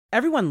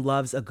Everyone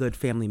loves a good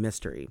family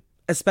mystery,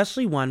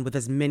 especially one with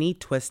as many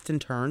twists and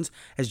turns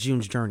as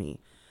June's journey.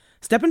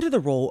 Step into the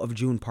role of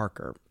June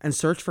Parker and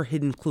search for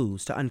hidden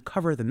clues to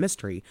uncover the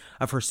mystery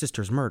of her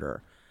sister's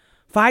murder.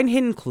 Find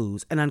hidden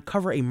clues and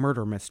uncover a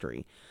murder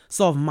mystery.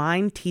 Solve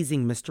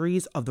mind-teasing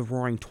mysteries of the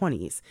Roaring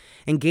Twenties.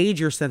 Engage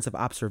your sense of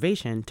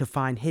observation to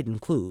find hidden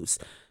clues.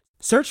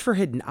 Search for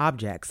hidden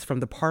objects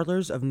from the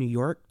parlors of New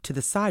York to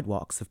the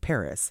sidewalks of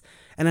Paris,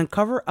 and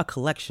uncover a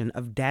collection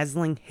of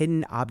dazzling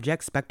hidden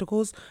object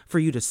spectacles for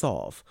you to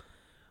solve.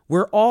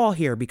 We're all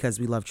here because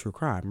we love true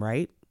crime,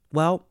 right?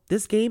 Well,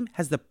 this game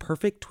has the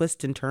perfect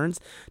twists and turns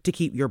to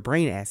keep your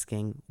brain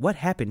asking, what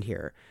happened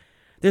here?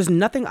 There's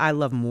nothing I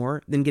love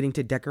more than getting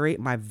to decorate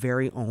my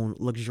very own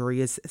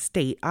luxurious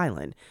state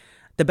island.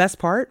 The best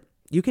part?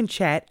 You can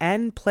chat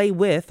and play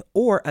with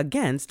or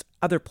against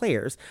other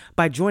players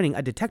by joining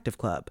a detective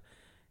club.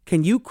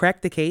 Can you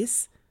crack the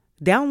case?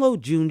 Download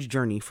June's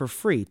Journey for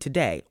free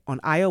today on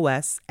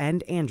iOS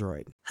and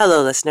Android.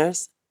 Hello,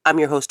 listeners. I'm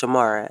your host,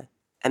 Amara,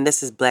 and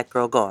this is Black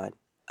Girl Gone,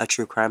 a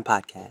true crime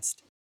podcast.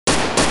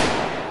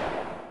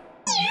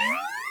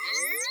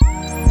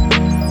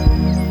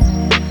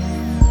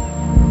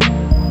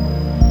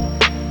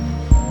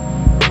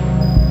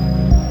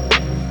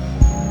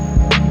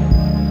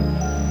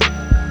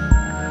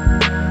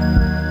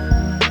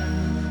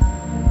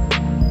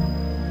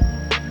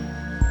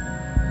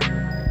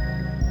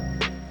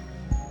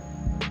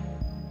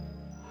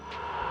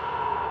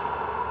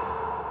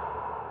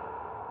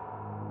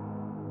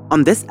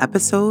 On this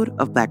episode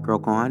of Black Girl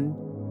Gone,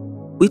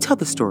 we tell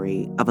the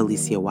story of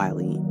Alyssiah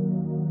Wiley,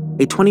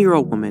 a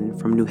 20-year-old woman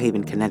from New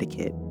Haven,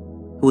 Connecticut,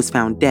 who was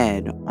found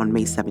dead on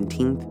May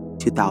 17,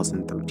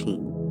 2013.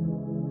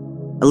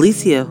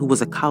 Alyssiah, who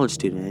was a college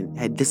student,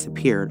 had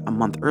disappeared a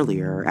month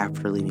earlier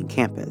after leaving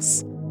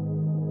campus.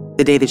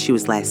 The day that she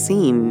was last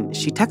seen,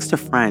 she texted a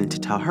friend to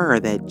tell her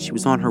that she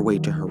was on her way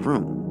to her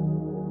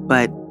room,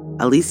 but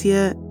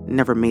Alyssiah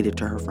never made it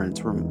to her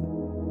friend's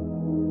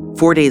room.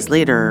 4 days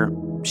later,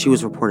 she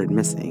was reported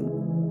missing.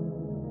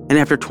 And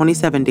after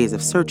 27 days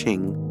of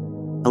searching,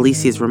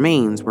 Alyssiah's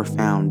remains were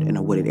found in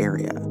a wooded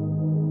area.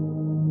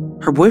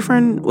 Her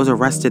boyfriend was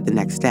arrested the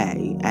next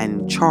day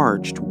and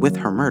charged with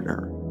her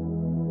murder.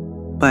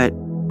 But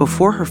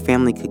before her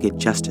family could get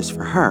justice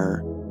for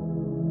her,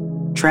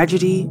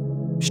 tragedy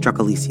struck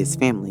Alyssiah's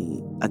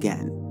family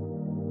again.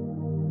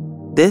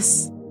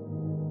 This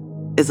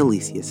is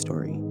Alyssiah's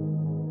story.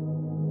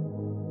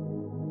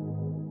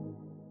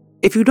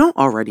 If you don't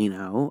already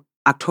know,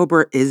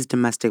 October is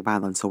Domestic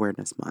Violence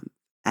Awareness Month,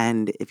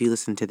 and if you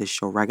listen to this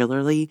show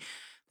regularly,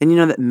 then you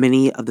know that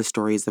many of the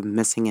stories of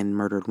missing and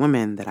murdered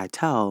women that I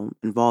tell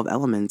involve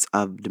elements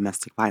of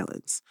domestic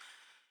violence.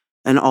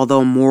 And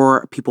although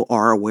more people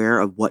are aware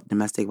of what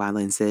domestic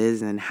violence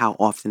is and how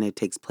often it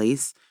takes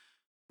place,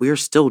 we are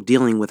still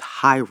dealing with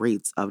high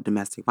rates of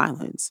domestic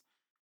violence.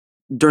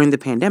 During the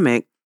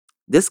pandemic,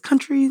 this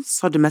country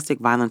saw domestic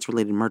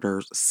violence-related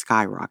murders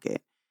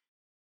skyrocket.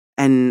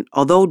 And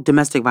although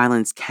domestic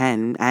violence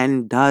can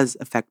and does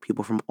affect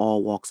people from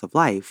all walks of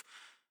life,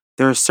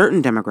 there are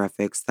certain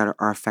demographics that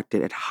are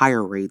affected at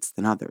higher rates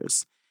than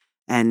others.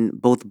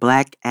 And both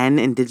Black and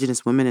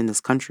Indigenous women in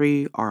this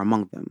country are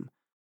among them.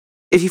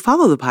 If you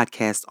follow the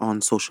podcast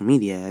on social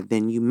media,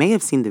 then you may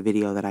have seen the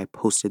video that I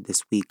posted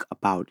this week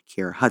about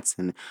Kiera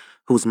Hudson,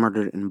 who was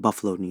murdered in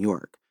Buffalo, New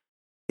York.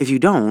 If you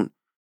don't,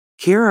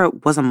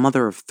 Kiera was a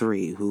mother of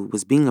 3 who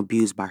was being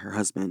abused by her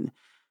husband.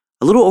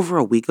 A little over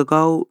a week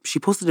ago, she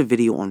posted a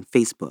video on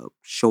Facebook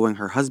showing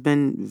her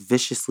husband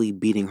viciously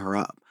beating her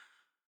up.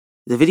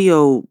 The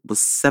video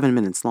was 7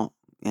 minutes long,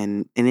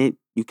 and in it,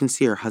 you can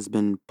see her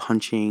husband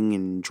punching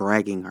and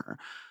dragging her.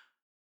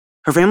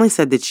 Her family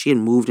said that she had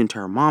moved into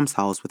her mom's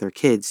house with her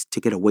kids to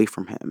get away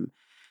from him.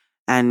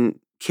 And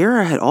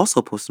Kiera had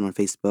also posted on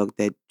Facebook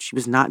that she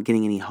was not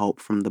getting any help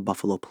from the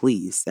Buffalo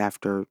police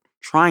after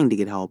trying to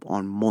get help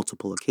on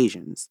multiple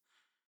occasions.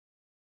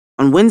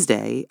 On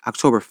Wednesday,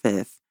 October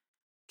 5th,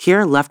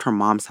 Kiera left her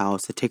mom's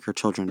house to take her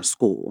children to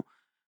school,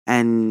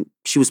 and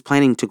she was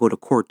planning to go to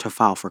court to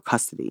file for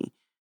custody.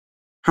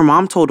 Her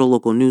mom told a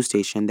local news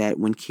station that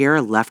when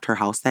Kiera left her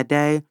house that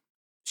day,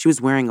 she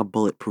was wearing a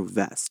bulletproof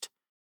vest.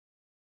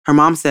 Her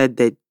mom said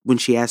that when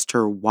she asked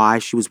her why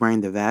she was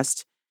wearing the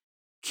vest,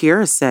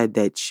 Kiera said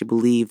that she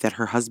believed that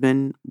her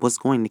husband was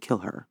going to kill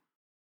her.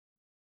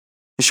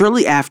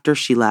 Shortly after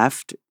she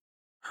left,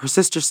 her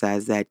sister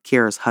says that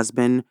Kiera's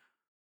husband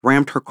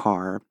rammed her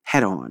car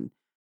head-on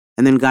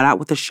and then got out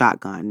with a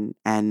shotgun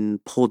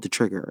and pulled the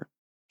trigger,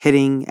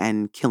 hitting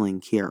and killing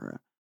Kiera.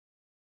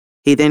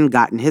 He then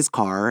got in his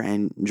car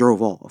and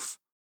drove off.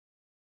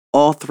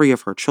 All 3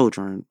 of her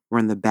children were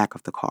in the back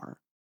of the car.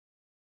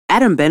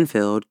 Adam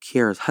Benfield,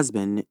 Kiera's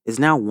husband, is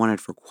now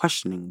wanted for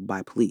questioning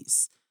by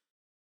police.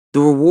 The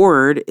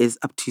reward is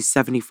up to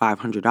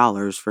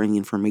 $7,500 for any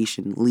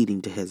information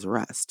leading to his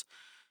arrest.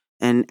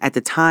 And at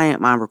the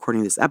time I'm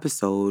recording this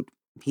episode,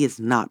 he has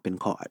not been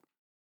caught.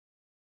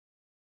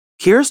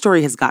 Kiera's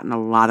story has gotten a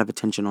lot of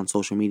attention on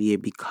social media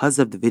because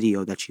of the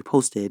video that she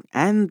posted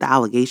and the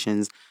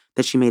allegations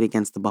that she made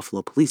against the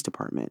Buffalo Police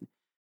Department.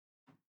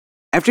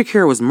 After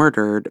Kira was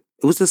murdered,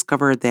 it was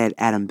discovered that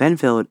Adam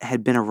Benfield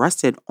had been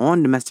arrested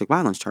on domestic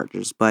violence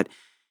charges, but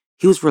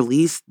he was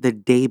released the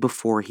day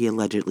before he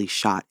allegedly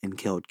shot and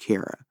killed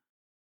Kira.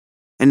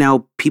 And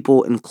now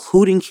people,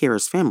 including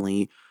Kira's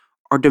family,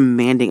 are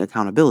demanding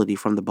accountability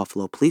from the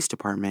Buffalo Police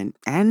Department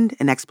and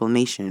an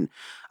explanation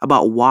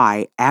about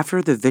why,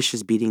 after the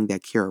vicious beating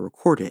that Kira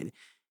recorded,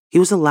 he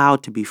was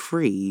allowed to be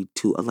free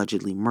to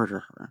allegedly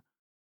murder her.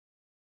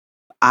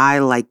 I,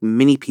 like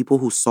many people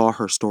who saw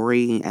her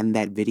story and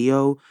that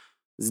video,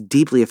 was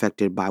deeply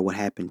affected by what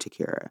happened to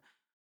Kira.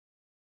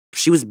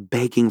 She was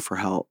begging for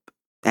help,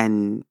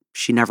 and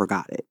she never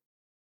got it.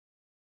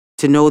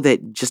 To know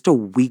that just a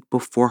week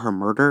before her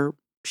murder,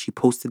 she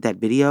posted that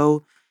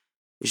video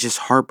is just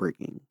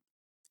heartbreaking.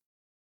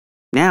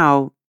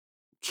 Now,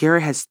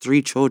 Kira has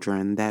 3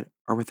 children that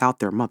are without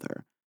their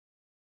mother.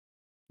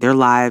 Their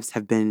lives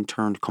have been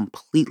turned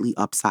completely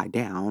upside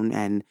down,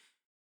 and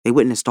they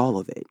witnessed all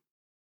of it,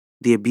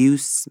 the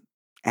abuse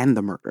and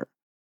the murder.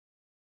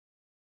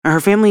 And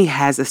her family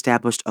has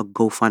established a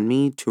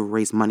GoFundMe to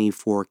raise money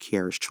for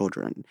Kira's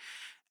children,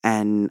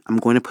 and I'm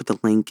going to put the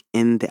link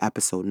in the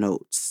episode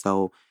notes.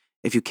 So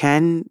if you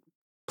can,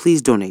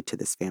 please donate to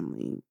this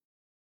family.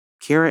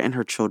 Kira and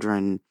her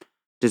children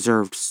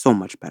deserved so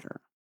much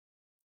better.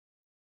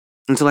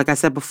 And so, like I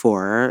said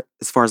before,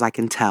 as far as I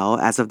can tell,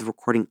 as of the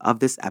recording of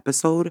this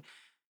episode,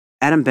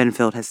 Adam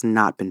Benfield has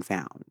not been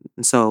found.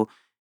 And so,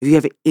 if you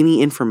have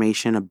any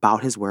information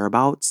about his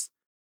whereabouts,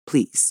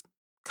 please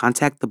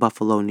contact the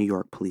Buffalo, New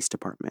York Police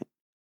Department.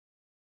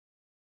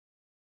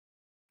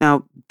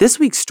 Now, this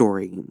week's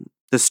story,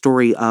 the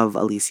story of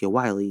Alyssiah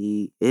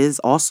Wiley, is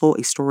also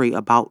a story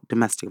about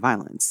domestic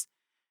violence.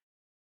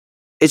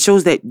 It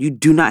shows that you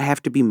do not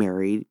have to be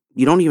married.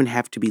 You don't even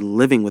have to be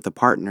living with a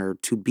partner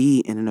to be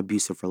in an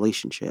abusive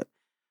relationship.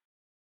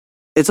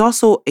 It's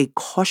also a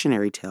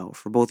cautionary tale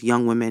for both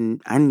young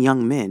women and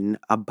young men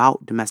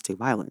about domestic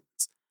violence.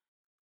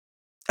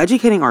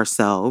 Educating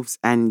ourselves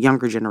and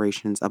younger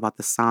generations about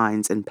the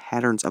signs and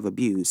patterns of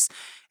abuse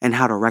and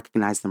how to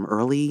recognize them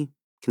early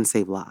can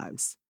save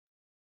lives.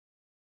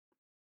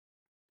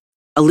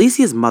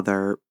 Alyssiah's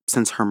mother,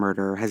 since her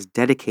murder, has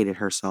dedicated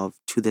herself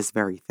to this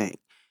very thing,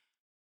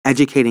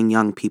 educating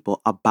young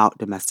people about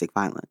domestic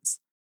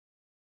violence.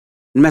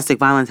 Domestic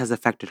violence has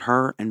affected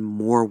her in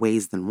more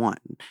ways than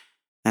one,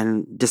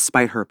 and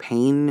despite her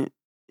pain,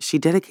 she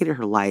dedicated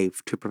her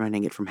life to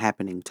preventing it from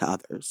happening to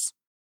others.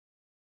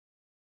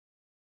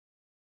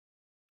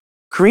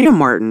 Karina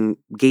Martin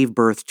gave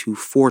birth to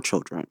 4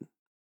 children,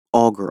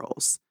 all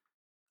girls.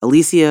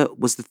 Alyssiah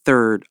was the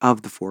third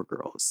of the 4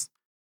 girls.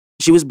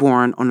 She was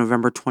born on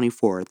November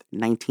 24th,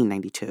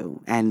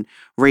 1992, and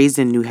raised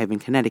in New Haven,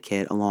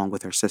 Connecticut, along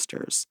with her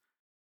sisters.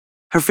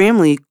 Her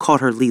family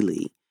called her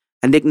Lily,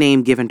 a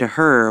nickname given to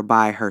her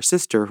by her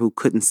sister who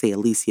couldn't say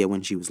Alyssiah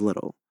when she was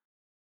little.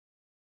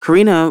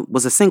 Karina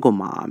was a single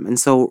mom, and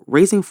so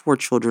raising 4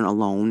 children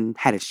alone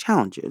had its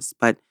challenges,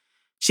 but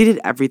she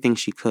did everything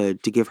she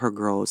could to give her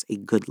girls a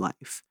good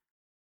life.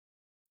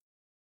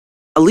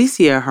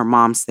 Alyssiah, her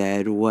mom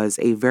said, was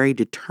a very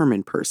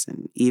determined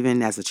person,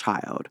 even as a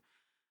child,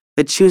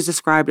 that she was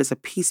described as a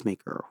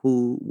peacemaker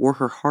who wore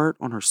her heart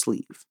on her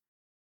sleeve.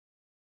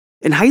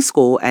 In high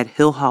school at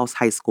Hill House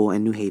High School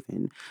in New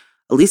Haven,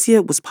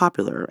 Alyssiah was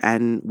popular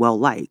and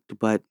well-liked,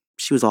 but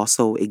she was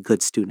also a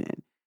good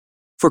student.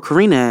 For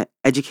Karina,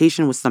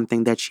 education was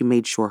something that she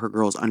made sure her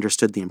girls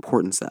understood the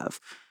importance of.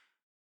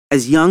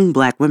 As young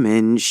Black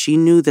women, she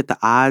knew that the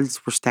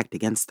odds were stacked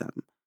against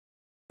them.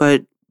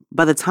 But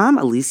by the time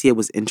Alyssiah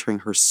was entering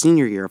her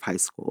senior year of high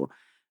school,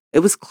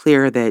 it was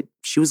clear that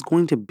she was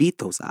going to beat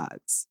those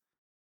odds.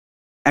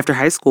 After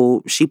high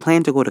school, she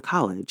planned to go to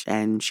college,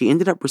 and she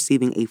ended up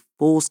receiving a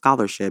full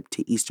scholarship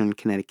to Eastern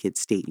Connecticut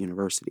State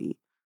University.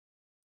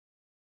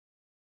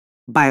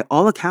 By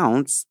all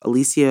accounts,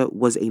 Alyssiah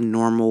was a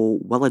normal,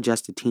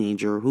 well-adjusted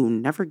teenager who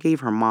never gave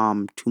her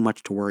mom too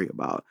much to worry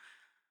about.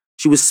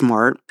 She was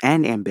smart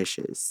and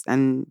ambitious,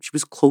 and she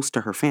was close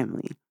to her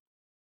family.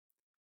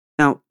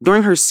 Now,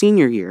 during her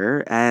senior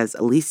year, as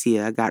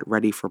Alyssiah got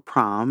ready for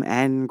prom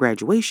and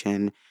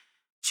graduation,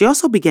 she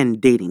also began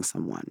dating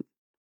someone,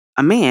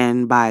 a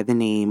man by the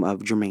name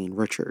of Jermaine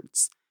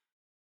Richards.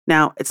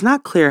 Now, it's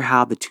not clear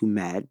how the two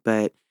met,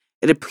 but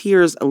it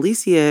appears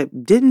Alyssiah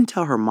didn't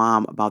tell her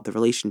mom about the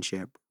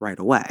relationship right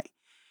away.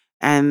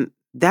 And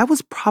that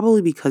was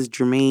probably because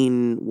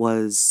Jermaine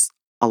was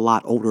a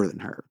lot older than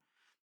her,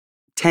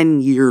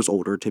 10 years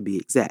older to be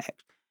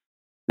exact.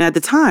 Now, at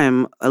the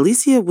time,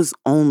 Alyssiah was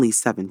only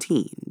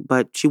 17,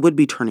 but she would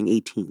be turning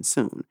 18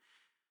 soon.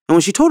 And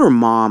when she told her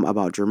mom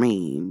about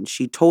Jermaine,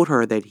 she told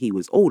her that he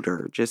was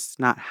older, just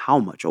not how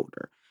much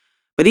older.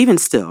 But even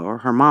still,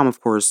 her mom,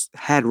 of course,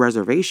 had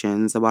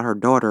reservations about her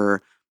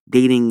daughter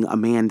dating a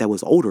man that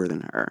was older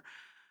than her.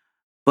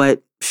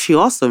 But she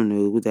also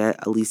knew that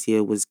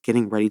Alyssiah was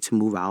getting ready to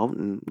move out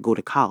and go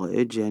to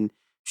college, and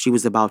she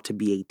was about to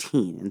be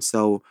 18. And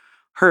so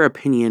her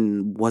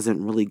opinion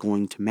wasn't really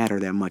going to matter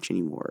that much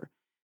anymore.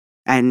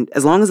 And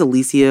as long as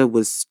Alyssiah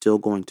was still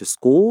going to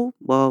school,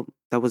 well,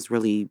 that was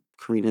really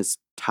Karina's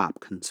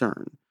top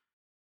concern.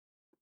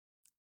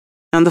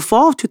 Now, in the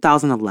fall of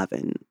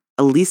 2011,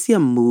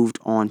 Alyssiah moved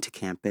on to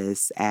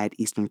campus at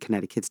Eastern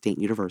Connecticut State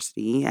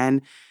University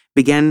and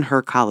began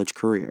her college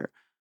career.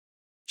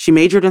 She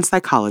majored in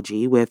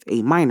psychology with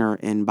a minor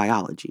in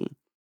biology.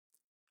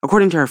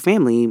 According to her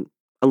family,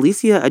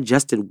 Alyssiah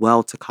adjusted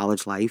well to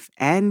college life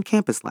and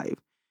campus life.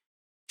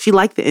 She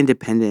liked the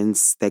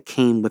independence that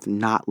came with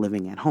not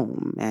living at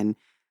home, and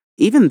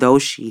even though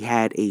she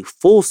had a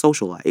full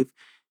social life,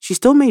 she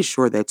still made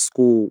sure that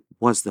school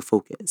was the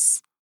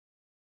focus.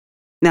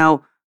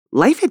 Now,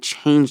 life had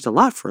changed a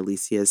lot for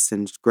Alyssiah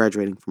since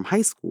graduating from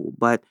high school,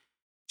 but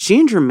she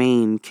and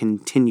Jermaine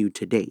continued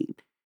to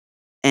date.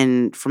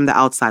 And from the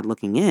outside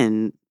looking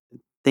in,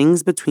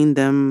 things between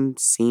them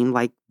seemed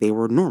like they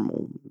were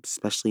normal,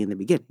 especially in the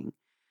beginning.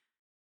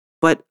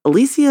 But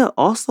Alyssiah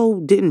also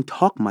didn't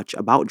talk much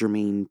about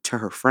Jermaine to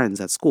her friends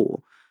at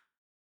school.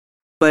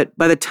 But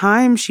by the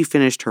time she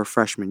finished her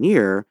freshman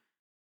year,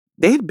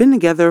 they had been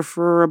together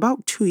for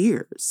about 2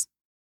 years.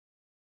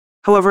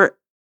 However,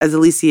 as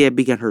Alyssiah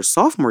began her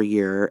sophomore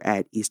year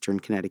at Eastern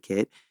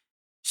Connecticut,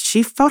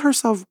 she felt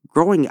herself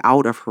growing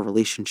out of her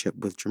relationship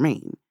with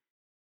Jermaine.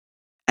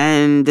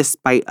 And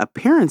despite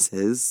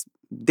appearances,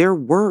 there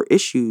were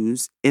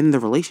issues in the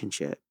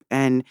relationship.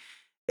 And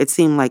it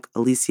seemed like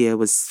Alyssiah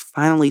was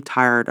finally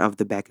tired of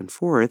the back and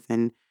forth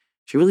and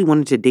she really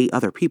wanted to date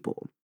other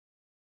people.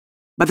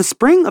 By the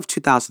spring of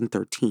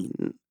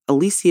 2013,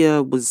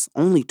 Alyssiah was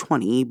only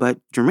 20, but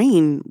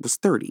Jermaine was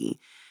 30.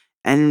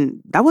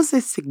 And that was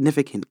a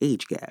significant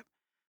age gap.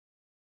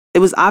 It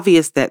was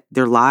obvious that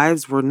their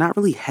lives were not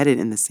really headed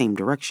in the same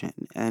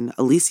direction, and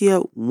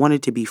Alyssiah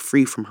wanted to be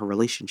free from her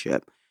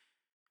relationship.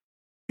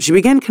 She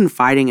began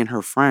confiding in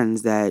her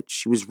friends that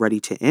she was ready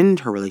to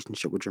end her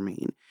relationship with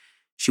Jermaine.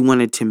 She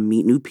wanted to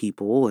meet new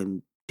people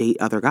and date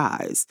other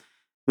guys.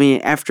 I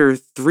mean, after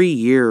 3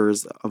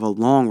 years of a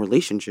long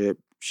relationship,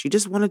 she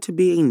just wanted to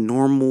be a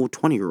normal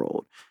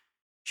 20-year-old.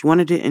 She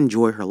wanted to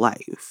enjoy her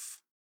life.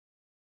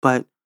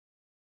 But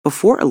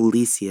before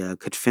Alyssiah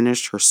could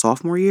finish her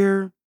sophomore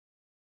year,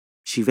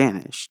 she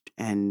vanished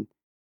and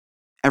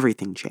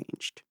everything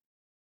changed.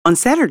 On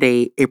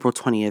Saturday, April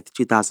 20th,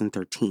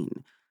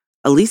 2013,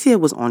 Alyssiah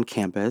was on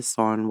campus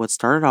on what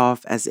started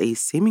off as a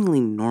seemingly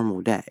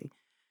normal day.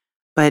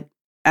 But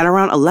at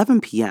around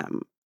 11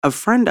 p.m., a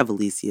friend of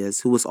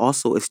Alyssiah's, who was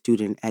also a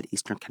student at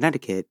Eastern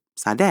Connecticut,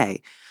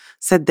 Sade,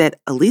 said that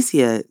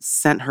Alyssiah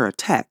sent her a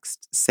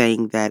text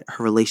saying that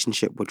her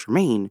relationship with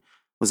Jermaine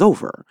was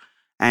over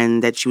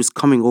and that she was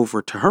coming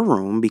over to her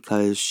room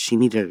because she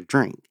needed a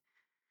drink.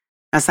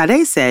 Now,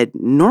 Sade said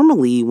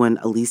normally when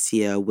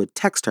Alyssiah would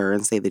text her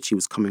and say that she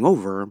was coming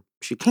over,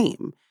 she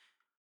came.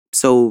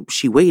 So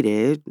she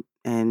waited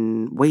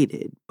and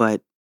waited,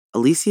 but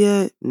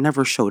Alyssiah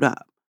never showed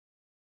up.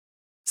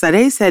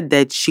 Sade said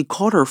that she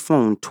called her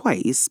phone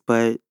twice,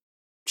 but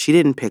she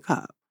didn't pick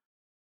up.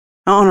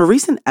 Now, on a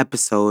recent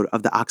episode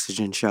of the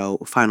Oxygen show,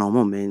 Final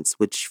Moments,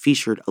 which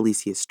featured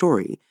Alyssiah's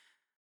story,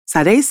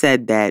 Sade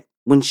said that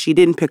when she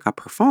didn't pick up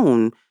her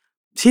phone,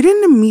 she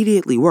didn't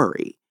immediately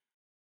worry.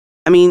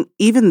 I mean,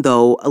 even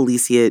though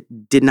Alyssiah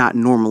did not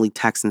normally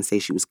text and say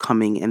she was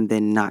coming and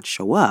then not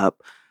show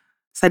up,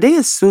 Sade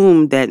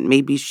assumed that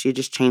maybe she had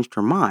just changed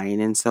her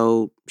mind, and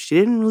so she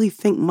didn't really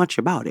think much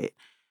about it.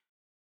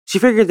 She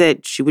figured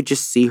that she would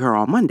just see her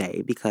on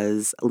Monday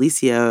because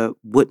Alyssiah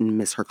wouldn't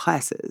miss her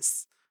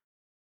classes.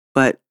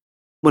 But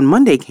when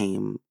Monday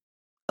came,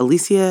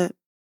 Alyssiah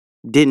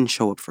didn't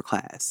show up for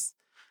class,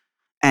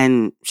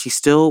 and she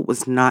still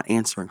was not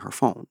answering her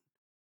phone.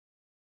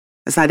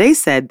 Sade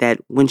said that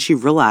when she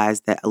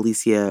realized that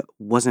Alyssiah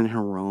wasn't in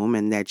her room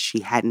and that she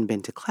hadn't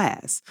been to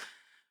class,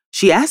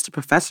 she asked a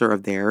professor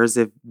of theirs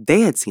if they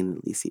had seen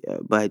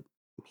Alyssiah, but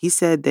he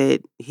said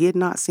that he had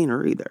not seen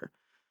her either.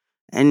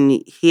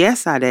 And he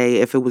asked Sade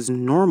if it was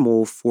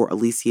normal for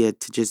Alyssiah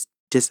to just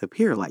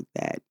disappear like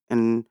that.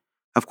 And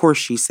of course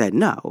she said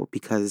no,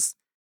 because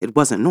it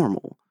wasn't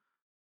normal.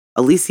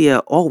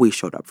 Alyssiah always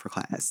showed up for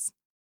class.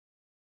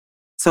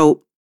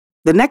 So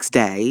the next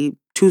day,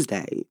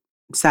 Tuesday,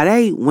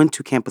 Sade went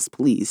to campus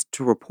police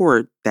to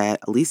report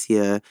that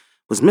Alyssiah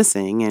was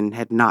missing and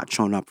had not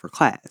shown up for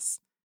class.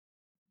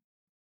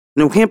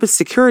 Now, campus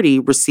security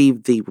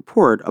received the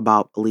report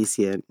about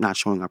Alyssiah not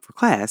showing up for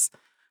class.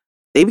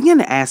 They began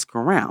to ask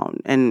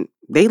around, and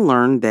they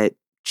learned that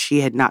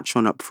she had not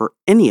shown up for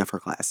any of her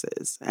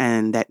classes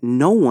and that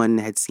no one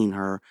had seen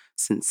her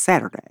since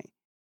Saturday.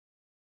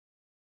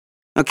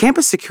 Now,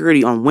 campus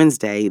security on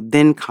Wednesday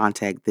then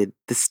contacted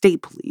the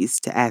state police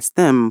to ask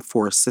them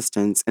for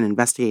assistance in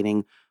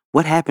investigating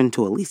what happened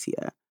to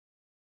Alyssiah.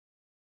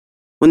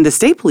 When the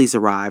state police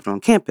arrived on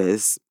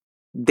campus,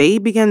 they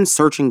began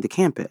searching the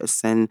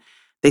campus and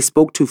they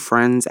spoke to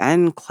friends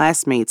and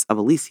classmates of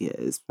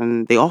Alyssiah's,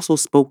 and they also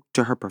spoke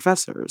to her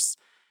professors.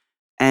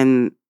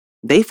 And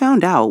they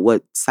found out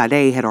what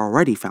Sade had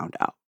already found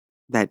out,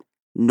 that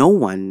no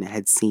one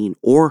had seen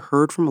or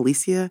heard from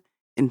Alyssiah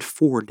in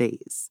 4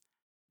 days.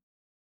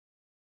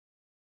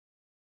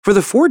 For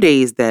the 4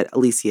 days that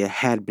Alyssiah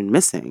had been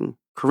missing,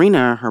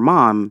 Karina, her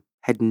mom,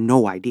 had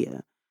no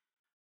idea.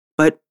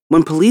 But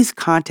When police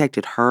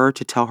contacted her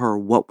to tell her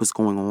what was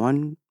going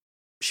on,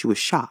 she was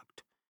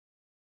shocked.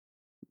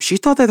 She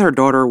thought that her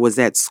daughter was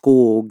at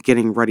school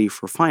getting ready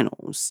for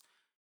finals.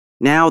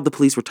 Now the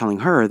police were telling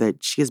her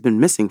that she has been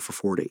missing for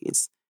 4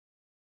 days.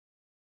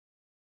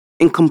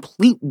 In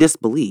complete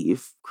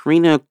disbelief,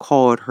 Karina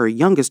called her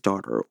youngest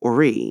daughter,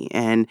 Ori,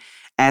 and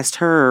asked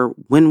her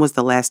when was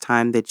the last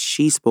time that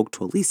she spoke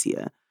to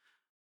Alyssiah.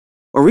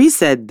 Ori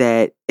said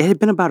that it had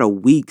been about a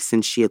week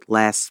since she had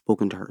last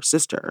spoken to her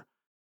sister.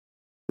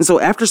 And so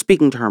after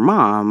speaking to her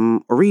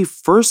mom, Ori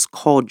first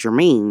called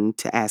Jermaine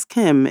to ask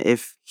him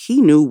if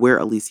he knew where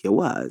Alyssiah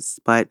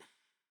was, but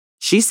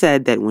she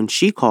said that when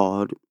she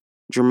called,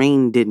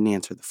 Jermaine didn't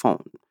answer the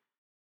phone.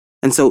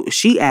 And so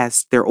she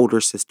asked their older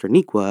sister,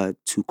 Nikwa,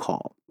 to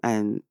call.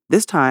 And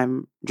this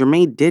time,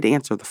 Jermaine did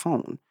answer the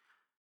phone.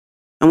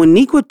 And when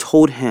Nikwa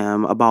told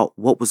him about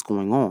what was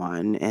going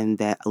on and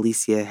that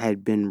Alyssiah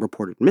had been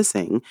reported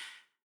missing,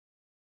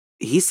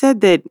 he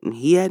said that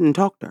he hadn't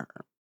talked to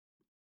her.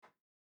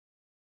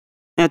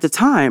 At the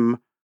time,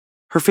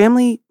 her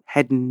family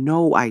had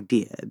no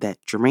idea that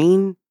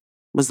Jermaine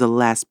was the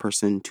last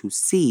person to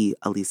see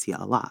Alyssiah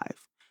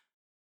alive.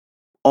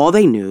 All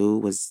they knew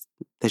was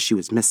that she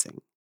was missing.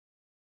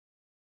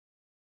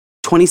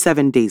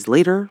 27 days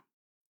later,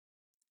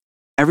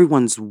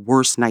 everyone's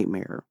worst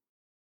nightmare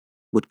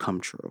would come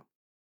true.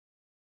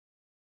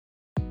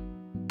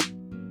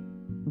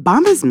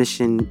 Bomba's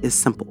mission is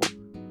simple.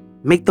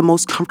 Make the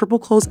most comfortable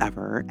clothes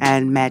ever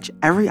and match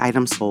every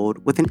item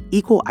sold with an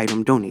equal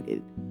item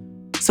donated.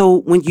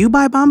 So when you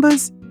buy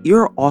Bombas,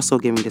 you're also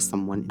giving to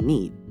someone in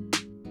need.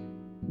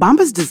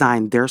 Bombas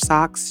designed their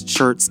socks,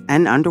 shirts,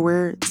 and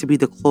underwear to be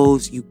the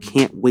clothes you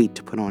can't wait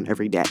to put on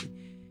every day.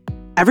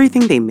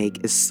 Everything they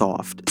make is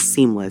soft,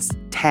 seamless,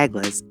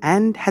 tagless,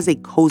 and has a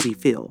cozy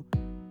feel.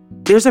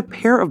 There's a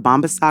pair of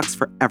Bombas socks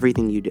for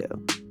everything you do.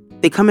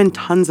 They come in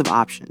tons of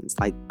options,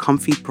 like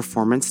comfy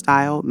performance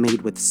style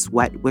made with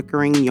sweat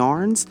wickering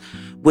yarns,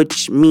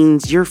 which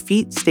means your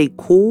feet stay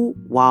cool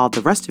while the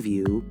rest of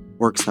you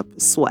works up a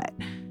sweat.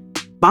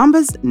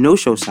 Bombas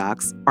no-show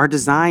socks are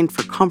designed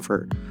for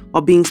comfort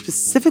while being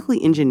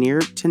specifically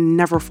engineered to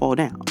never fall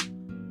down.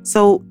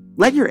 So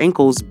let your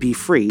ankles be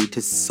free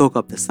to soak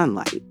up the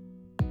sunlight.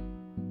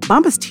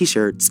 Bombas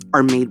t-shirts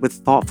are made with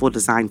thoughtful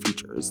design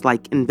features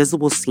like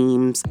invisible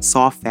seams,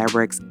 soft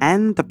fabrics,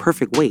 and the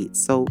perfect weight,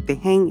 so they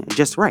hang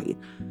just right.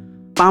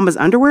 Bombas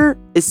underwear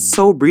is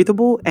so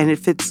breathable and it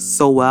fits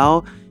so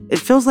well, it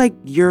feels like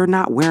you're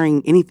not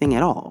wearing anything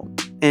at all,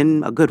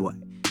 in a good way.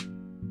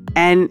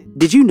 And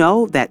did you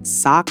know that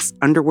socks,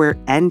 underwear,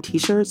 and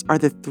t-shirts are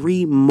the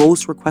 3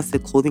 most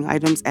requested clothing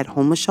items at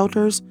homeless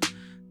shelters?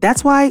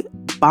 That's why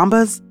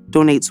Bombas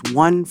donates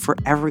 1 for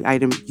every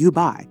item you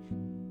buy.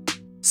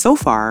 So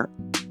far,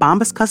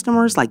 Bombas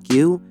customers like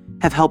you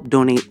have helped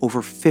donate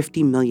over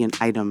 50 million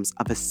items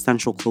of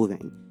essential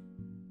clothing.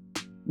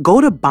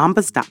 Go to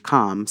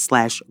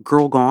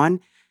bombas.com/girlgone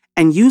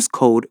and use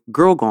code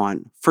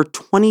GIRLGONE for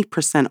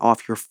 20%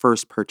 off your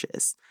first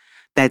purchase.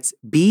 That's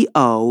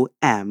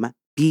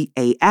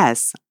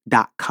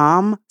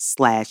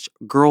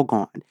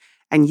bombas.com/girlgone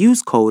and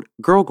use code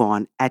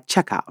GIRLGONE at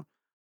checkout.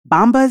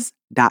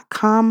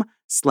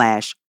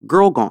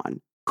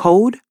 bombas.com/girlgone.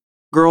 Code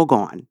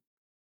GIRLGONE.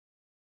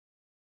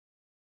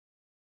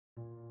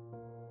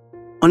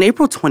 On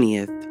April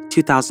 20th,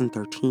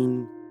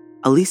 2013,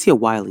 Alyssiah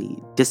Wiley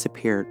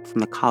disappeared from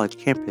the college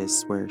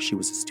campus where she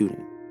was a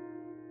student.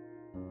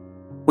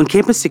 When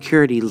campus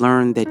security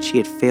learned that she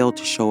had failed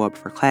to show up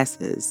for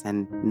classes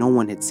and no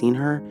one had seen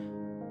her,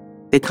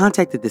 they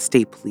contacted the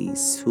state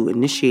police, who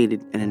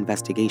initiated an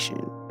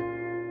investigation.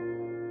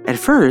 At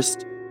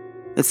first,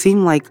 it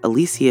seemed like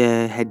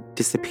Alyssiah had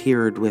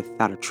disappeared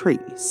without a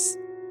trace,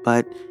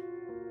 but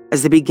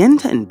as they began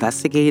to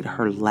investigate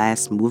her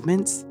last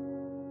movements,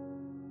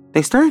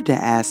 they started to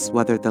ask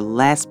whether the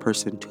last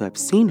person to have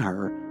seen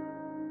her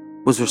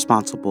was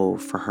responsible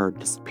for her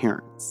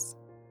disappearance.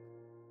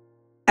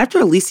 After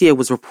Alyssiah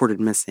was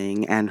reported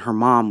missing and her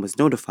mom was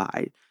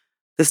notified,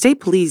 the state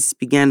police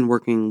began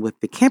working with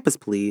the campus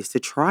police to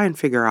try and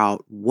figure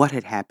out what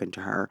had happened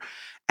to her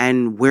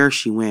and where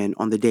she went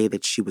on the day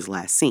that she was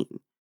last seen.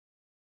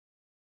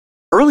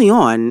 Early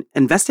on,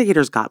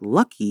 investigators got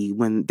lucky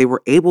when they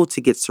were able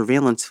to get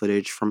surveillance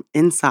footage from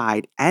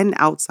inside and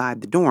outside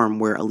the dorm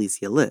where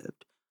Alyssiah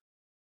lived.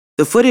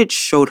 The footage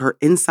showed her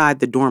inside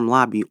the dorm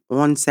lobby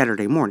on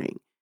Saturday morning,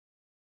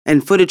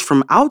 and footage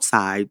from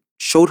outside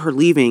showed her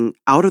leaving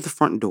out of the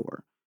front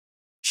door.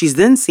 She's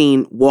then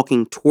seen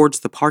walking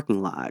towards the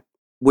parking lot,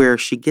 where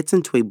she gets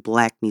into a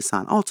black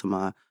Nissan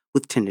Altima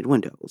with tinted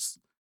windows.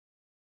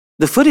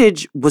 The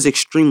footage was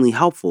extremely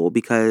helpful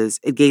because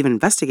it gave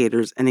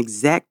investigators an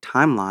exact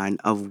timeline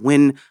of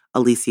when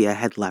Alyssiah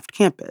had left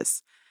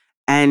campus,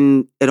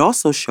 and it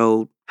also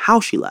showed how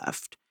she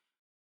left.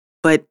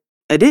 But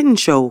it didn't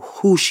show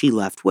who she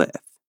left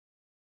with.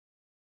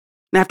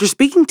 Now, after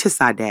speaking to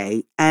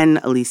Sade and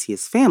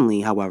Alyssiah's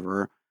family,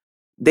 however,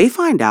 they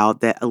find out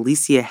that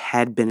Alyssiah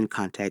had been in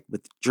contact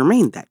with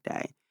Jermaine that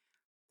day.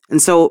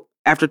 And so,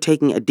 after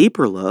taking a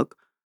deeper look,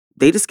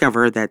 they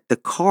discover that the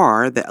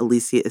car that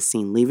Alyssiah is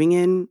seen leaving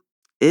in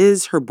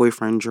is her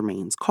boyfriend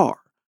Jermaine's car.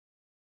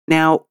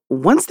 Now,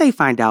 once they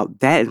find out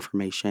that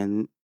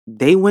information,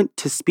 they went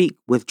to speak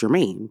with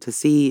Jermaine to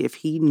see if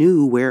he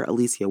knew where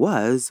Alyssiah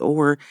was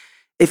or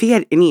if he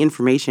had any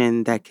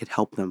information that could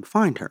help them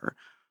find her.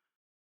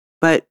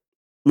 But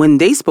when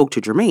they spoke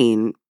to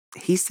Jermaine,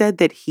 he said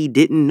that he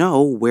didn't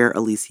know where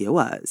Alyssiah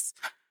was.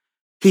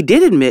 He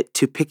did admit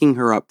to picking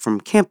her up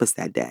from campus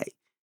that day.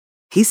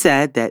 He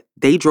said that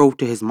they drove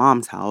to his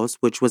mom's house,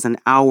 which was an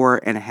hour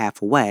and a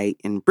half away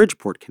in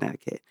Bridgeport,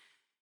 Connecticut.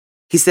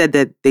 He said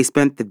that they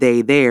spent the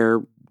day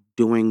there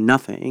doing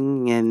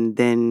nothing, and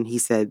then he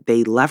said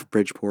they left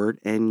Bridgeport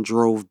and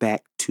drove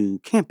back to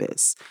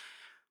campus.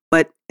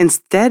 But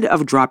instead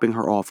of dropping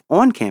her off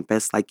on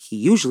campus like he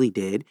usually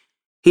did,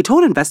 he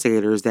told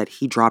investigators that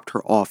he dropped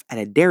her off at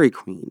a Dairy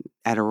Queen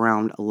at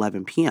around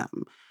 11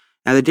 p.m.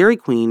 Now, the Dairy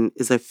Queen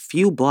is a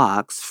few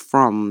blocks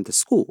from the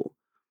school.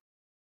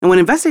 And when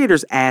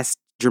investigators asked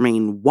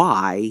Jermaine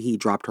why he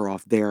dropped her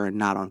off there and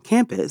not on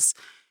campus,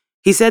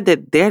 he said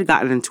that they had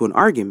gotten into an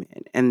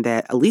argument and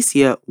that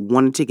Alyssiah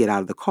wanted to get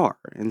out of the car,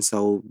 and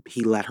so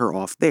he let her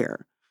off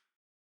there.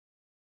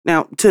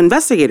 Now, to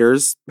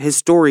investigators, his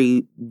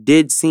story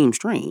did seem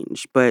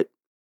strange, but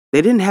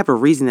they didn't have a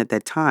reason at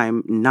that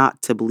time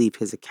not to believe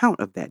his account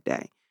of that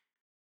day.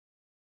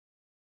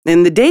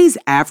 In the days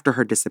after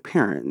her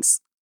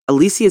disappearance,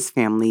 Alyssiah's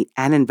family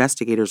and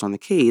investigators on the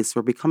case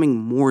were becoming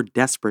more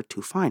desperate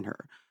to find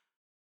her.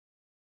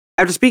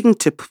 After speaking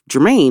to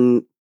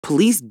Jermaine,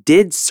 police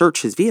did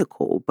search his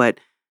vehicle, but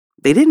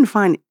they didn't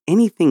find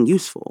anything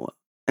useful.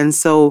 And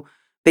so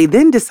they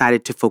then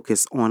decided to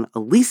focus on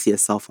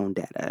Alyssiah's cell phone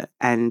data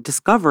and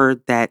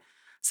discovered that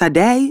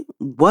Sade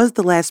was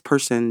the last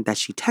person that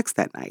she texted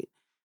that night.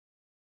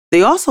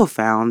 They also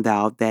found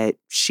out that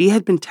she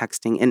had been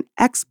texting an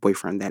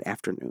ex-boyfriend that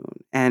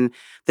afternoon and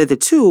that the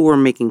two were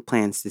making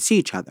plans to see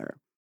each other.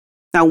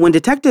 Now, when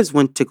detectives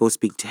went to go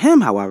speak to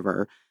him,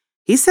 however,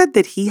 he said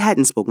that he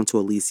hadn't spoken to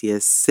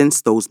Alyssiah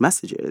since those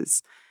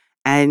messages,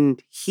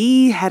 and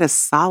he had a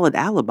solid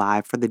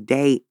alibi for the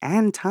day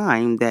and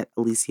time that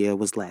Alyssiah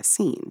was last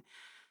seen.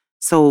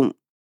 So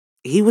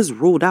he was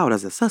ruled out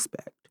as a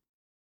suspect.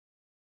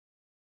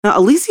 Now,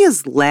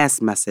 Alyssiah's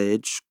last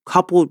message,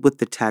 coupled with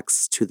the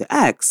text to the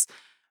ex,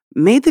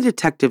 made the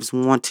detectives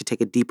want to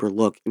take a deeper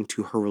look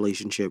into her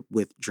relationship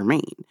with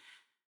Jermaine.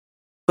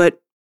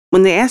 But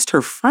when they asked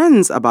her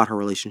friends about her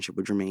relationship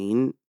with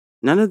Jermaine,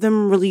 none of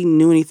them really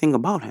knew anything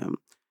about him,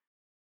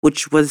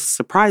 which was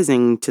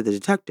surprising to the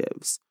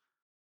detectives.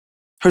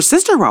 Her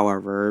sister,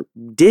 however,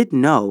 did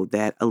know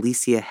that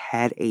Alyssiah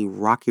had a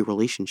rocky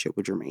relationship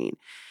with Jermaine,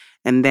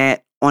 and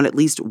that on at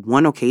least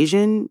one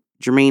occasion,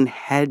 Jermaine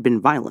had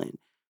been violent.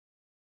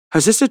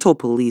 Her sister told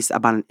police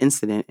about an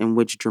incident in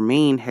which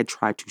Jermaine had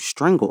tried to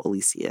strangle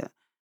Alyssiah.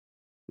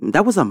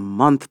 That was a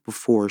month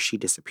before she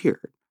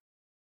disappeared.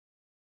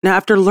 Now,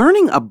 after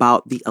learning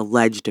about the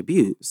alleged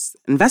abuse,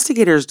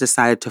 investigators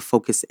decided to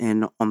focus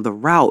in on the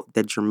route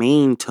that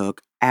Jermaine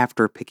took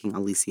after picking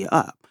Alyssiah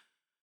up.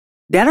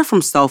 Data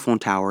from cell phone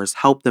towers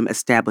helped them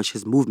establish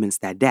his movements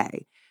that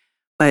day,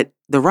 but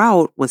the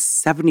route was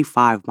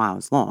 75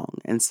 miles long,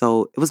 and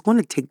so it was going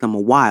to take them a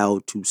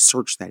while to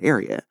search that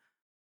area.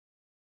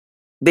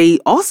 They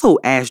also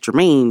asked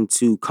Jermaine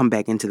to come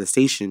back into the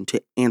station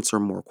to answer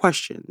more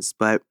questions,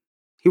 but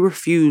he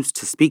refused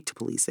to speak to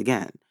police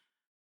again.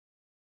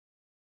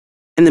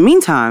 In the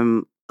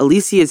meantime,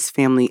 Alyssiah's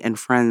family and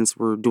friends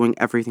were doing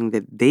everything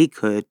that they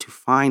could to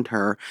find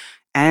her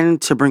and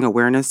to bring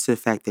awareness to the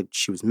fact that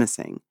she was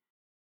missing.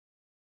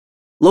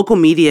 Local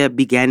media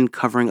began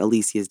covering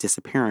Alyssiah's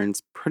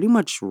disappearance pretty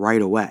much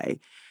right away,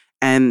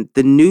 and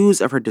the news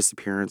of her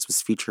disappearance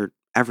was featured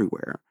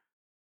everywhere.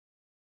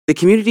 The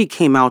community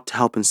came out to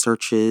help in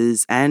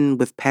searches and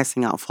with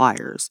passing out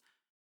flyers.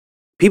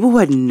 People who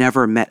had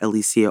never met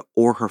Alyssiah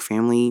or her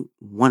family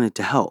wanted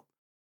to help.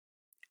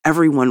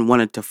 Everyone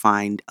wanted to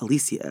find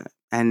Alyssiah,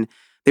 and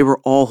they were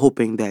all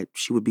hoping that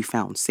she would be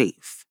found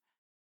safe.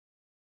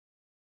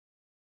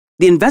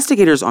 The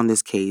investigators on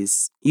this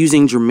case,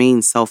 using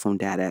Jermaine's cell phone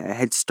data,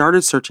 had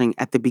started searching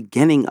at the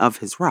beginning of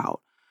his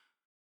route.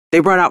 They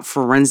brought out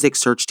forensic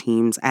search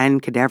teams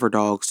and cadaver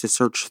dogs to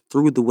search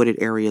through the wooded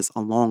areas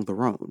along the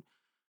road.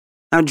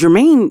 Now,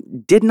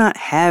 Jermaine did not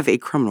have a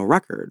criminal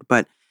record,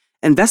 but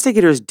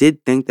investigators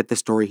did think that the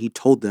story he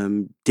told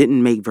them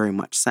didn't make very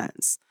much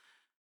sense.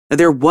 Now,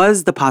 there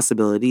was the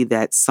possibility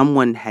that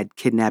someone had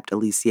kidnapped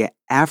Alyssiah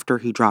after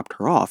he dropped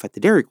her off at the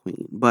Dairy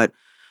Queen, but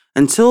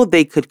until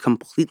they could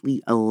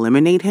completely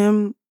eliminate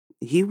him,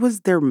 he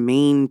was their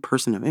main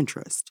person of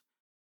interest.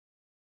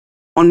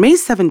 On May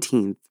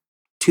 17th,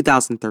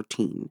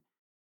 2013,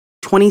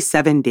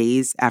 27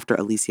 days after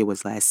Alyssiah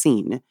was last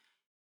seen,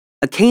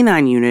 a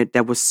canine unit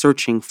that was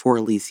searching for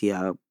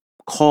Alyssiah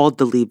called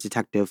the lead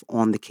detective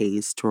on the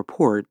case to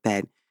report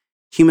that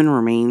human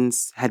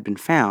remains had been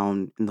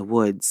found in the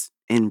woods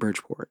in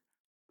Bridgeport.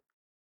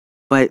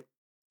 But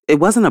it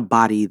wasn't a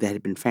body that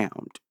had been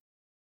found.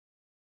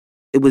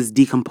 It was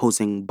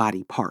decomposing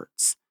body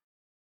parts.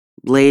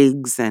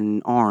 legs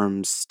and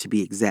arms to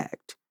be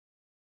exact.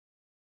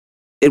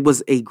 It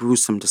was a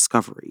gruesome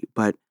discovery,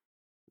 but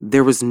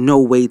there was no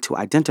way to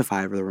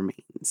identify the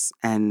remains,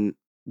 and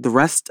the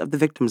rest of the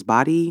victim's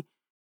body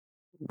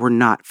were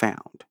not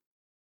found.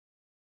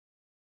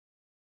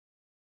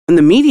 When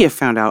the media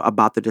found out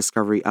about the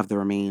discovery of the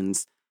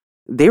remains,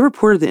 they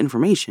reported the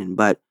information,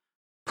 but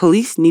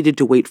police needed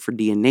to wait for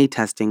DNA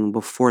testing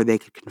before they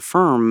could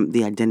confirm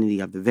the identity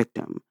of the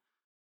victim.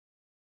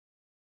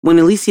 When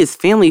Alyssiah's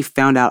family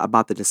found out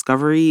about the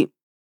discovery,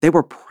 they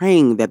were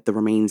praying that the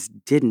remains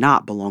did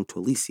not belong to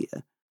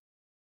Alyssiah.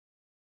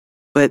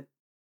 But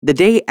the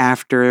day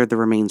after the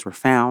remains were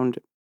found,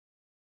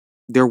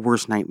 their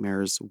worst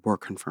nightmares were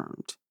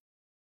confirmed.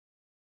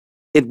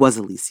 It was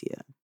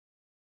Alyssiah.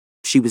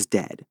 She was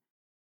dead.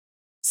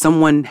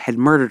 Someone had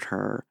murdered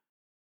her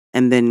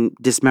and then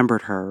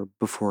dismembered her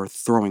before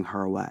throwing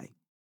her away.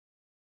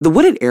 The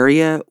wooded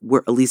area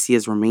where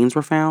Alyssiah's remains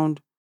were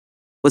found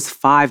was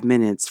 5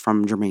 minutes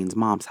from Jermaine's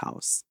mom's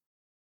house.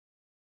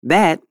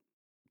 That,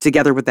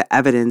 together with the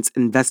evidence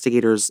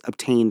investigators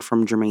obtained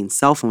from Jermaine's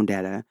cell phone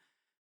data,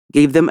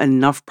 gave them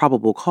enough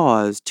probable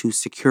cause to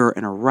secure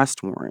an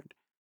arrest warrant.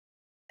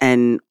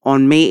 And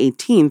on May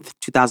 18th,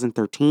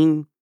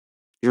 2013,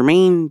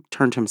 Jermaine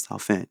turned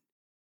himself in.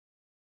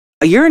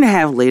 A year and a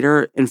half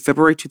later, in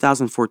February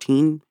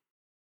 2014,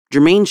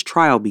 Jermaine's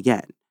trial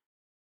began.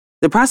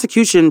 The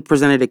prosecution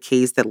presented a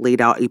case that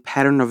laid out a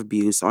pattern of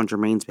abuse on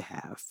Jermaine's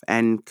behalf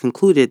and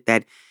concluded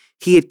that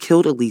he had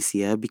killed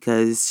Alyssiah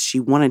because she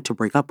wanted to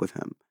break up with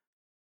him.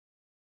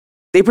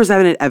 They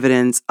presented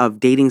evidence of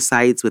dating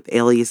sites with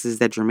aliases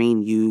that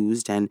Jermaine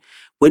used, and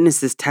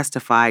witnesses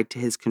testified to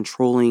his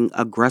controlling,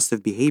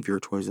 aggressive behavior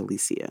towards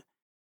Alyssiah.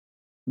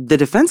 The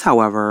defense,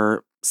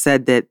 however,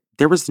 said that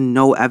there was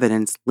no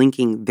evidence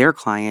linking their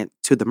client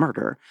to the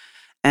murder,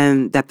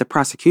 and that the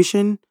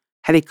prosecution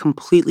had a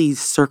completely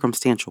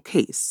circumstantial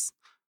case.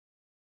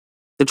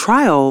 The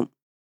trial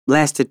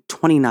lasted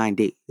 29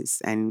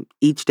 days, and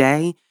each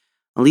day,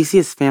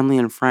 Alyssiah's family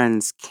and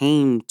friends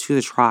came to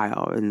the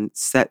trial and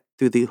sat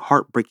through the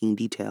heartbreaking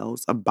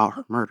details about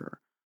her murder.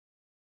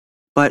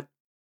 But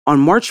on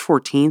March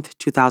 14th,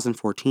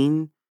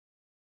 2014,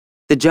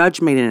 the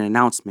judge made an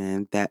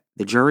announcement that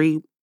the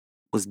jury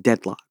was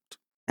deadlocked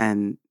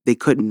and they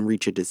couldn't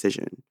reach a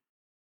decision.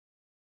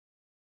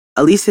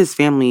 Alyssiah's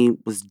family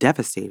was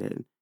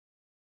devastated.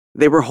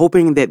 They were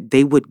hoping that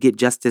they would get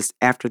justice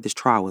after this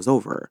trial was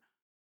over.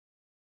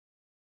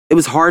 It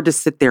was hard to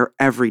sit there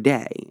every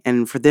day,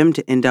 and for them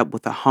to end up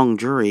with a hung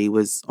jury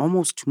was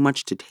almost too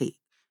much to take.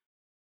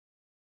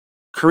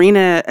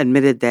 Karina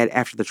admitted that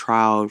after the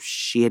trial,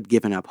 she had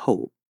given up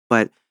hope,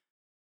 but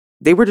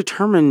they were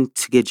determined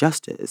to get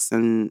justice,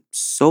 and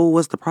so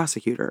was the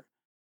prosecutor.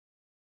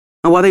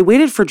 And while they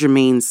waited for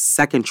Jermaine's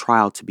second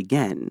trial to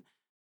begin,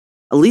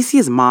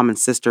 Alyssiah's mom and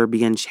sister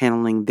began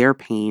channeling their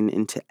pain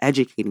into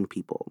educating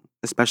people,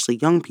 especially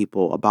young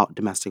people, about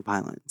domestic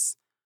violence.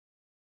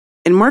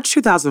 In March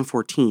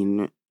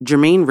 2014,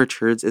 Jermaine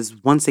Richards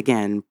is once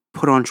again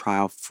put on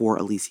trial for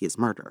Alyssiah's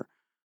murder.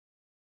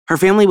 Her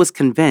family was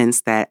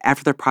convinced that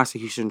after the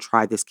prosecution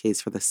tried this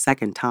case for the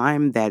second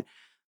time, that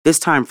this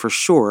time for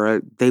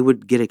sure they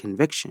would get a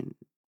conviction.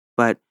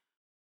 But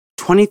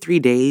 23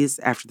 days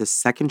after the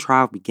second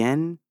trial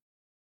began,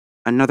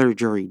 another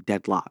jury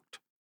deadlocked,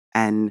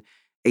 and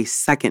a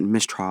second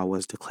mistrial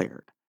was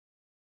declared.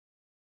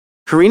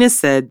 Karina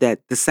said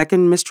that the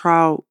second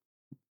mistrial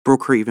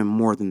broke her even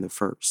more than the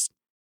first.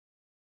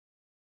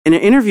 In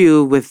an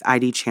interview with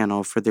ID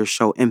Channel for their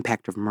show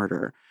Impact of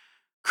Murder,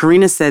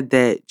 Karina said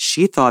that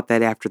she thought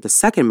that after the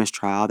second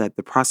mistrial that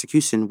the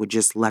prosecution would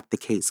just let the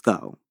case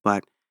go,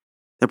 but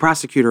the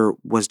prosecutor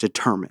was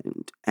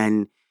determined,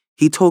 and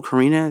he told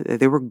Karina that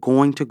they were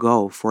going to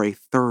go for a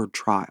third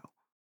trial.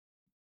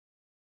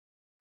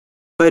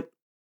 But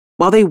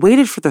while they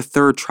waited for the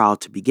third trial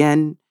to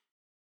begin,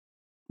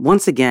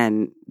 once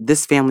again,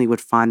 this family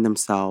would find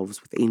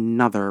themselves with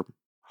another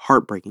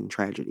heartbreaking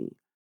tragedy.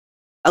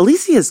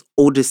 Alyssiah's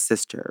oldest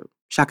sister,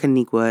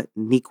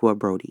 Shakaniqua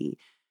Brody,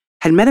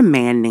 had met a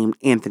man named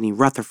Anthony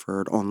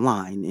Rutherford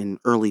online in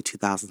early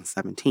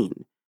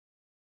 2017.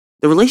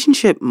 The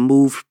relationship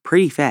moved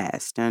pretty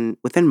fast, and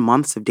within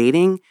months of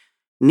dating,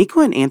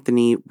 Niqua and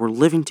Anthony were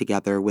living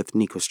together with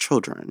Niqua's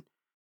children.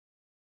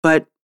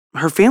 But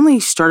her family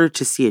started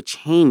to see a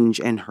change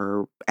in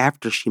her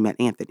after she met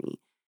Anthony.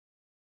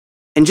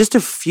 In just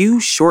a few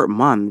short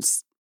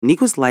months,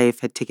 Niqua's life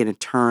had taken a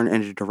turn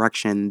in a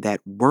direction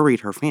that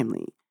worried her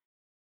family.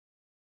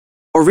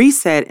 Ori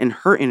said in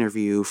her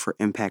interview for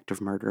Impact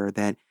of Murder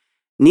that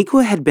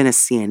Niqua had been a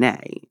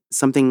CNA,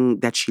 something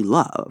that she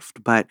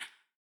loved, but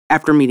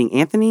after meeting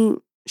Anthony,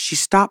 she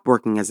stopped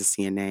working as a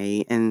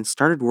CNA and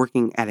started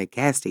working at a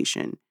gas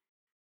station.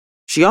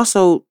 She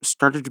also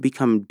started to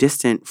become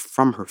distant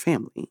from her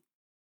family.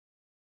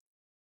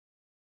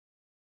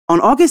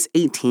 On August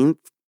 18th,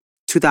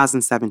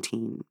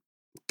 2017,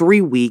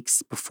 3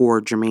 weeks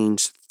before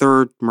Jermaine's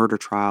third murder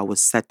trial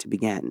was set to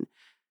begin,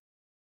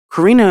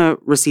 Karina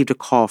received a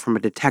call from a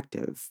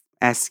detective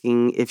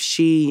asking if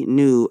she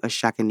knew a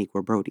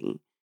Shakaniqua Brody.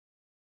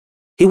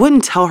 He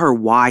wouldn't tell her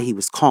why he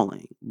was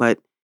calling, but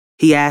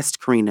he asked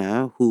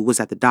Karina, who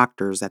was at the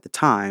doctor's at the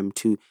time,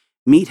 to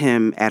meet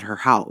him at her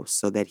house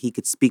so that he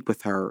could speak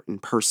with her in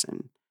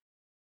person.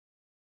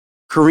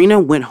 Karina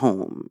went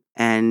home,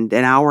 and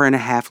an hour and a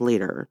half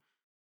later,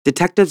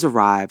 detectives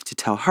arrived to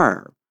tell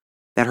her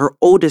that her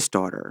oldest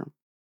daughter,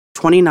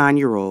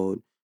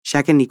 29-year-old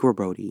Shakaniqua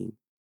Brody,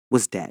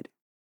 was dead.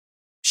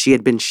 She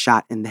had been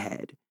shot in the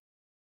head,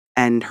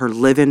 and her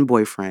live-in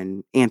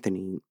boyfriend,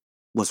 Anthony,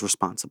 was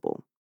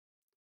responsible.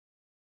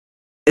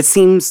 It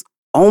seems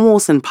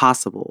almost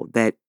impossible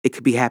that it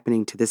could be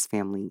happening to this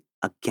family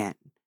again.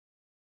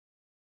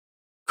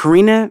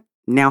 Karina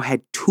now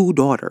had 2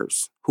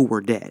 daughters who were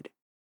dead,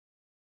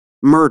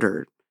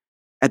 murdered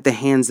at the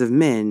hands of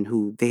men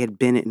who they had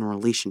been in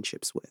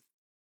relationships with.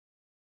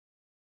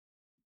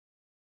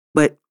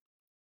 But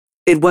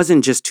it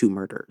wasn't just 2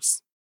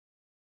 murders.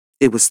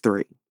 It was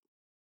 3.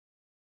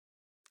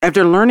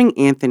 After learning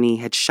Anthony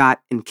had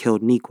shot and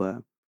killed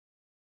Niqua,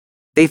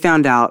 they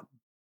found out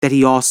that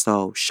he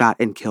also shot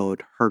and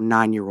killed her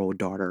 9-year-old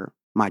daughter,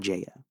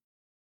 Majaya.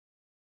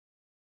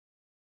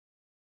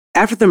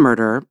 After the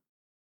murder,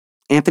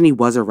 Anthony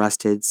was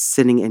arrested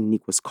sitting in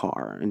Niqua's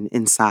car, and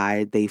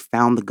inside they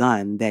found the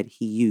gun that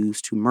he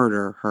used to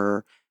murder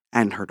her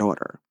and her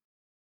daughter.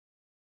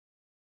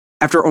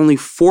 After only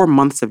 4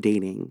 months of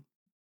dating,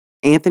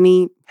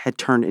 Anthony had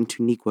turned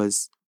into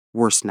Niqua's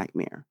worst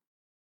nightmare.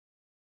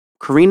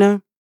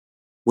 Karina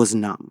was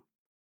numb.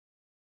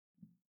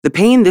 The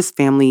pain this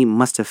family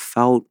must have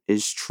felt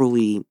is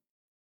truly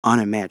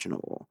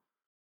unimaginable.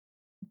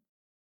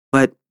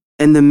 But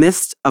in the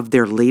midst of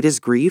their latest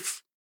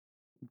grief,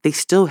 they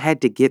still had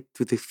to get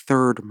through the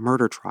 3rd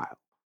murder trial.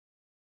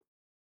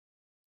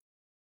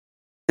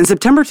 In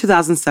September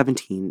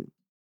 2017,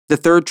 the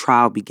 3rd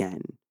trial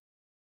began.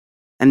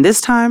 And this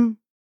time,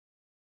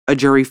 a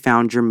jury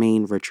found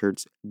Jermaine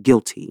Richards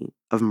guilty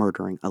of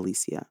murdering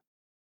Alyssiah.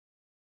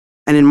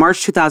 And in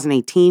March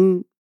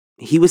 2018,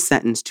 he was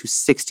sentenced to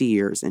 60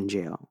 years in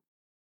jail.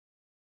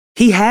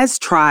 He has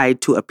tried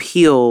to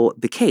appeal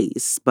the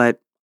case, but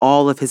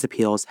all of his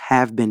appeals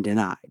have been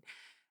denied.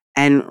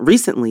 And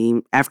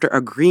recently, after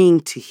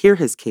agreeing to hear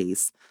his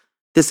case,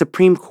 the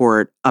Supreme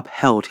Court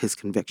upheld his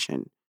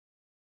conviction.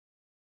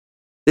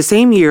 The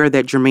same year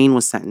that Jermaine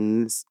was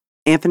sentenced,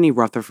 Anthony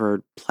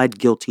Rutherford pled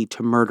guilty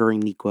to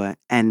murdering Niqua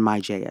and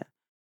Majaya.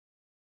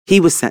 He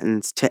was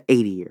sentenced to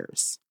 80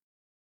 years.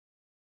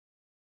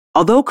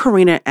 Although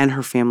Karina and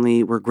her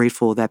family were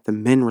grateful that the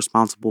men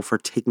responsible for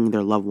taking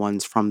their loved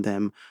ones from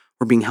them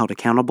were being held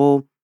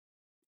accountable,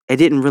 it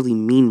didn't really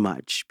mean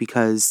much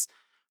because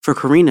for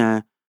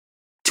Karina,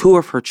 2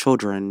 of her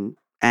children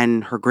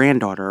and her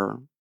granddaughter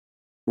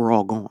were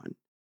all gone.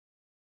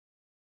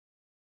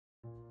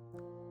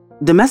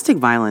 Domestic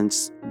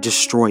violence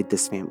destroyed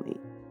this family.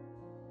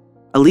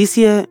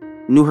 Alyssiah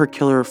knew her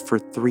killer for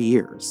 3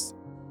 years,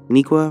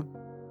 Niqua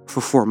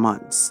for 4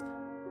 months.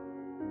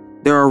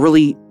 There are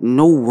really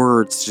no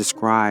words to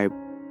describe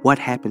what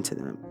happened to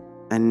them,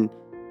 and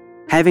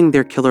having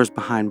their killers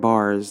behind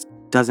bars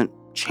doesn't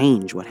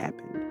change what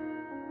happened.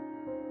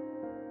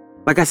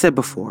 Like I said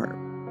before,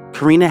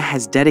 Karina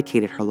has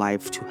dedicated her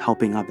life to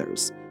helping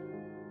others.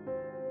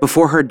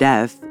 Before her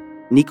death,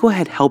 Niqua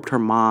had helped her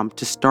mom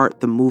to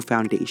start the Move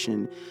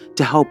Foundation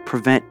to help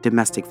prevent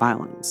domestic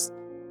violence.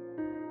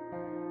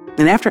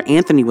 And after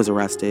Anthony was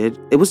arrested,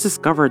 it was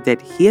discovered that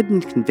he had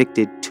been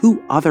convicted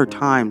 2 other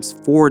times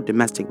for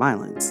domestic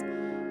violence.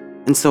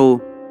 And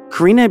so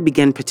Karina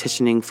began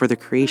petitioning for the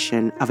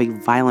creation of a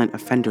violent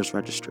offenders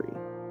registry.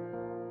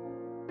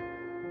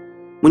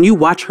 When you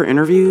watch her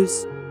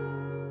interviews,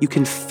 you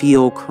can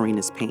feel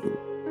Karina's pain.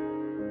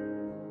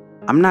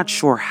 I'm not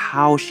sure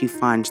how she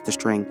finds the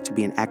strength to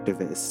be an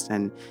activist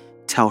and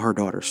tell her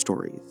daughter's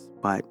stories,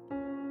 but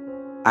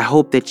I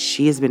hope that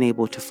she has been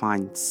able to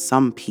find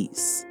some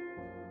peace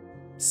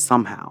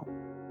somehow.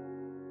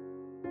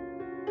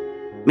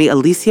 May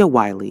Alyssiah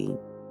Wiley,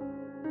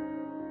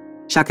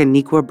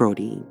 Shakaniqua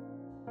Brody,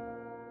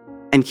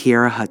 and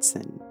Kiera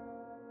Hudson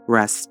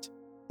rest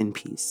in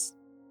peace.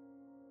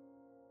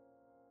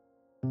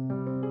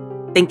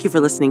 Thank you for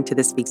listening to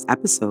this week's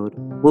episode.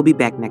 We'll be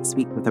back next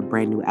week with a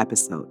brand new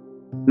episode.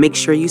 Make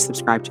sure you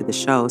subscribe to the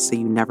show so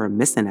you never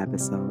miss an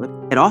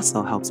episode. It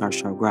also helps our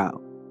show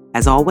grow.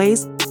 As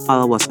always,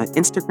 follow us on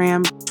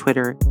Instagram,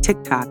 Twitter,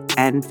 TikTok,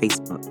 and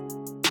Facebook.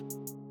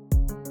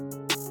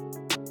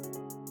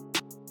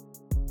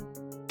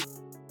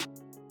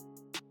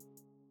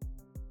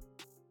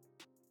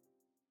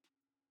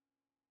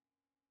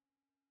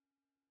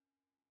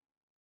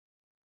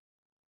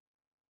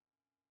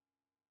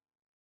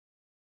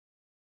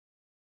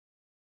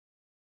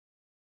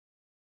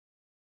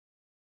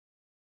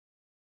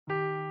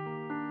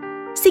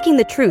 Seeking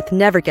the truth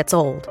never gets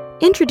old.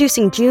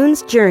 Introducing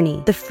June's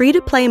Journey, the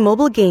free-to-play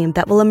mobile game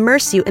that will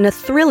immerse you in a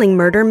thrilling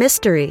murder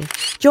mystery.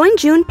 Join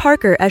June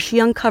Parker as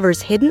she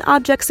uncovers hidden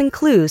objects and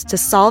clues to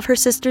solve her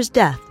sister's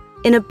death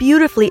in a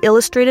beautifully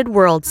illustrated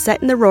world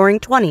set in the Roaring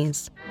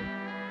 '20s.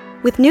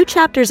 With new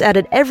chapters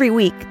added every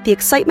week, the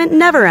excitement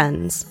never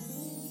ends.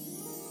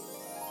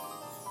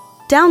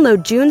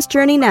 Download June's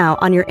Journey now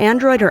on your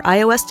Android or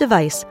iOS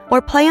device, or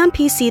play on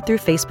PC through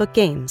Facebook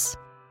Games.